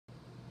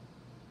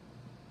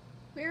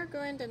We're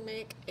going to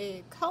make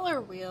a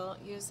color wheel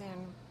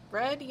using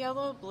red,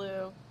 yellow,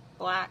 blue,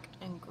 black,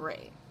 and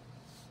gray.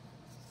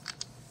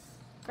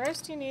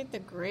 First you need the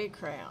gray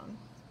crayon.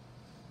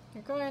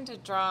 You're going to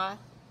draw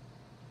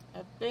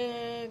a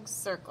big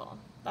circle.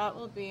 That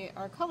will be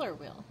our color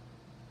wheel.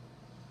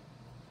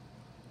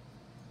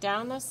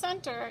 Down the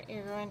center,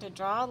 you're going to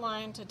draw a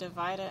line to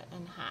divide it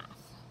in half.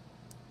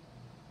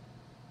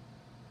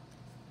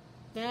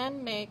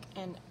 Then make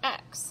an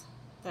X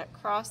that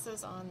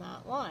crosses on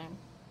that line.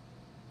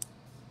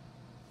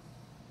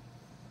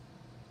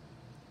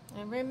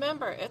 And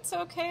remember, it's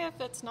okay if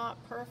it's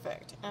not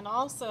perfect. And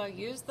also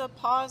use the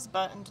pause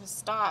button to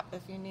stop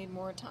if you need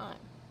more time.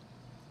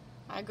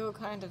 I go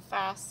kind of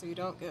fast so you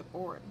don't get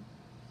bored.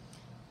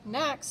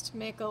 Next,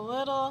 make a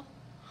little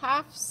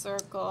half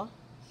circle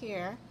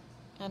here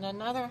and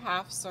another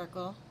half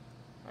circle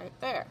right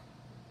there.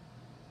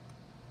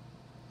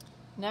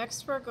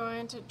 Next, we're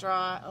going to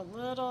draw a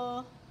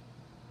little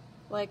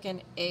like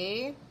an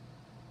A,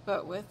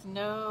 but with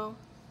no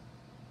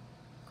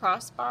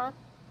crossbar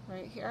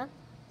right here.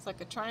 It's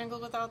like a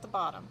triangle without the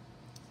bottom.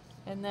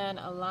 And then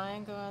a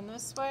line going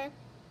this way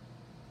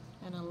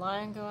and a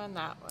line going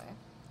that way.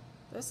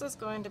 This is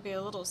going to be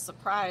a little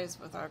surprise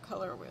with our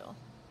color wheel.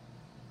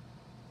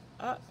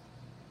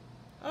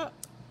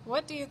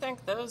 What do you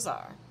think those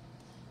are?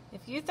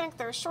 If you think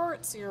they're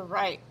shorts, you're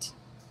right.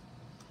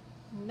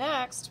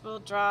 Next, we'll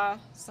draw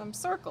some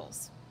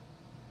circles.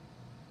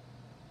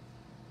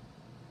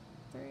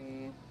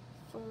 3,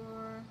 4,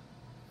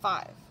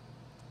 5.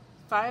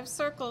 5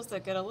 circles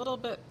that get a little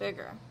bit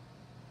bigger.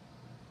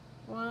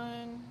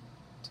 1,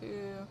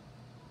 2,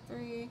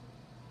 3,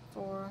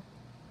 4,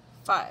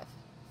 5.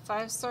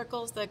 5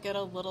 circles that get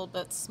a little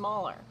bit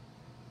smaller.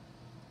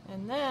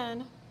 And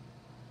then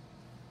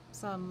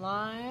some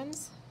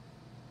lines.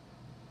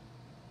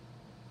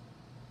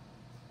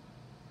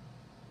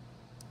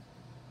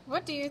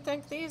 What do you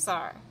think these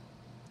are?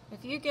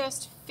 If you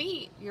guessed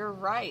feet, you're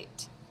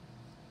right.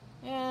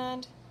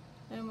 And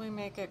then we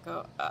make it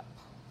go up.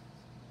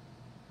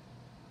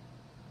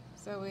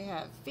 So we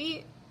have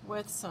feet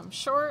with some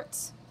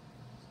shorts.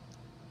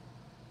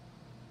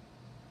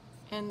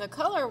 And the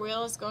color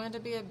wheel is going to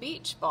be a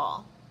beach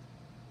ball.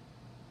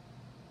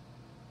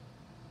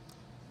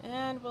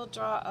 And we'll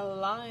draw a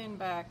line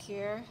back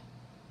here,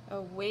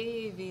 a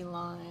wavy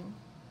line.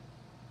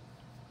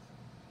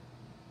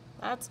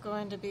 That's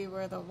going to be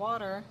where the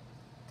water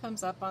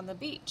comes up on the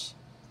beach.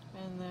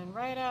 And then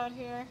right out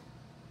here,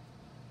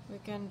 we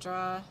can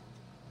draw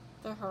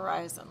the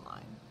horizon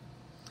line.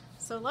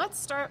 So let's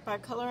start by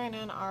coloring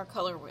in our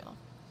color wheel.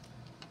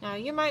 Now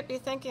you might be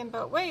thinking,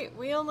 but wait,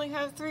 we only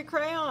have 3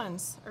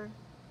 crayons, or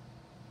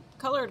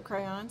colored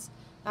crayons.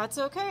 That's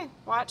okay,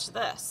 watch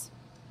this.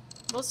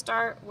 We'll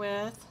start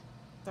with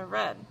the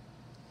red.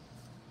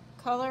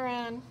 Color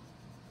in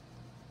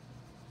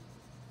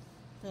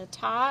the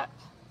top,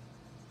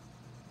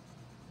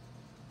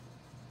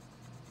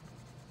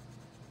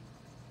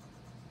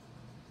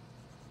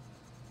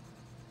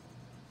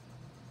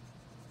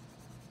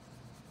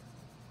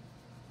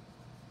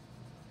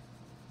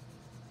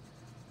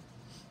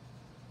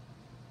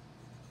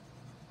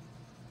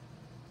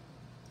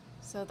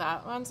 so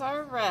that one's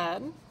our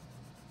red.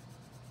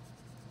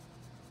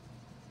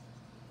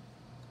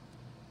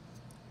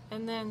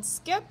 And then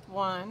skip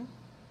one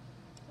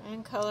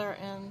and color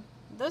in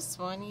this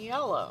one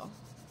yellow.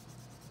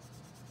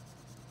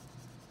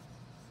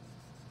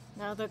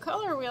 Now the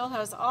color wheel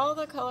has all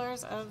the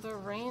colors of the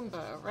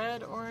rainbow: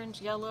 red,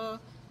 orange, yellow,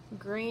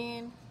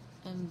 green,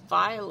 and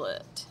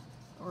violet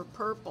or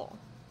purple.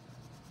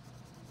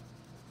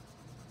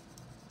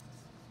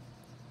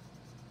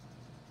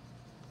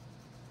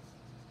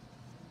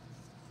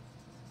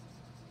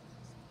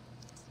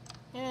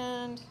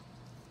 And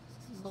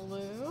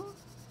blue.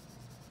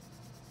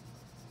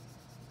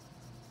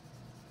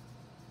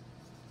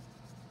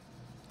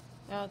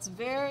 Now it's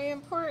very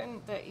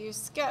important that you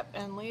skip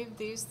and leave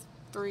these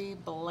 3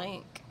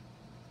 blank,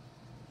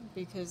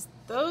 because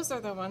those are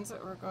the ones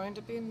that we're going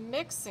to be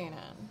mixing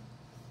in.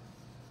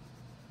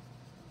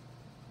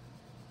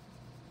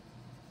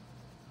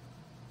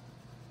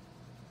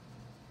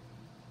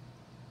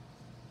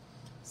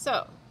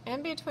 So,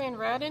 in between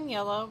red and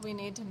yellow, we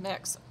need to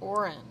mix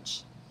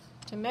orange.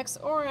 To mix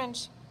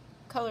orange,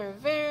 color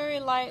very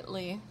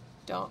lightly,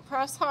 don't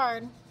press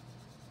hard,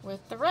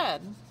 with the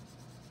red.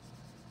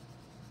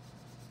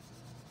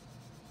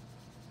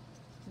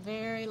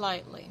 Very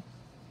lightly.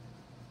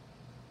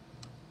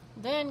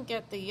 Then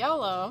get the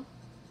yellow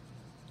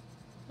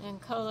and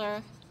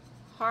color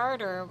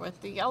harder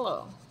with the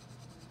yellow.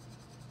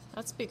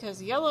 That's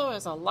because yellow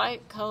is a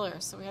light color,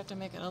 so we have to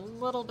make it a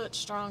little bit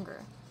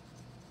stronger.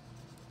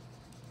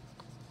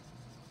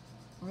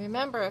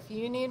 Remember, if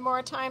you need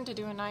more time to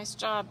do a nice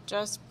job,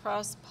 just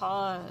press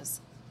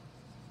pause.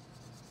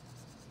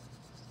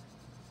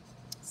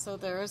 So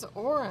there's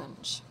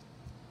orange.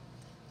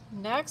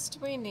 Next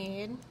we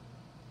need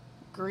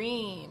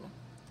green.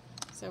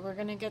 So we're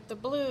going to get the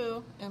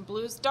blue, and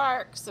blue's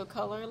dark, so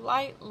color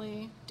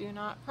lightly. Do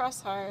not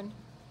press hard.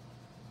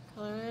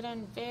 Color it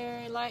in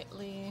very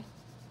lightly.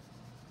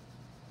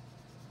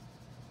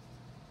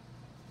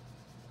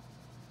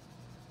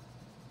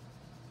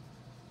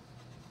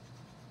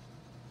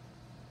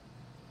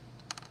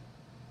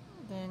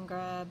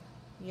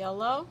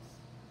 yellow.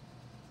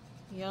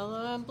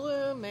 Yellow and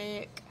blue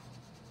make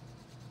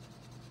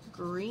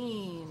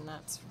green.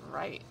 That's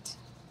right.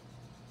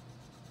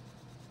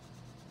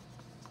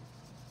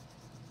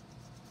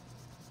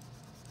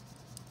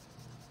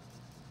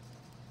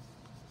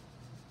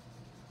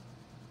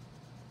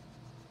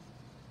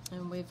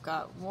 And we've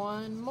got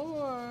one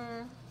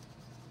more.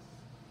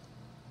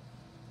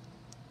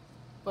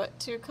 What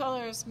two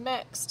colors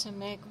mix to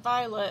make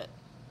violet?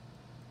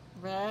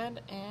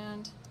 Red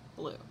and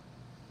blue.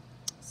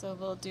 So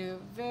we'll do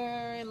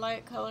very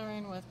light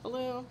coloring with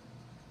blue,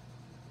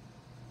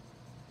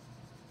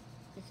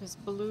 because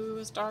blue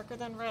is darker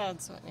than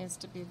red, so it needs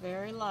to be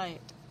very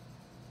light.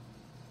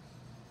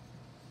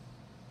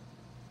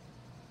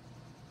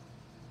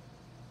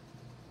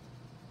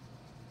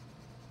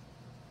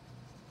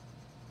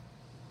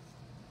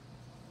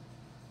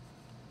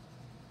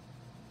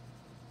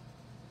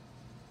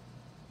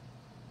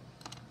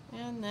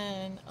 And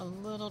then a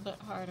little bit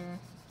harder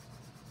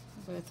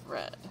with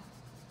red.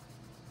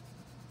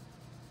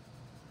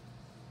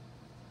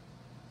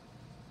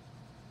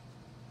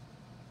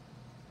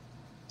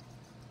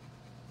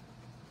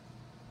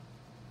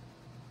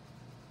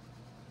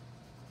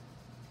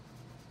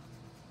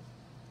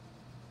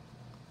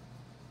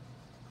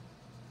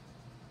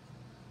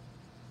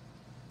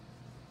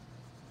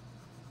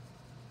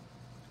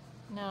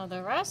 Now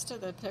the rest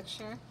of the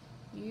picture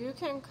you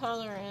can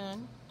color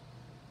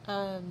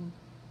in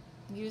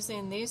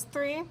using these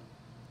three,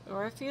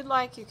 or if you'd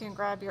like you can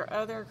grab your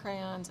other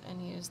crayons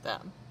and use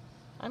them.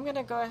 I'm going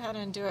to go ahead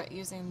and do it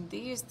using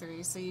these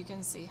three so you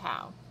can see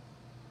how.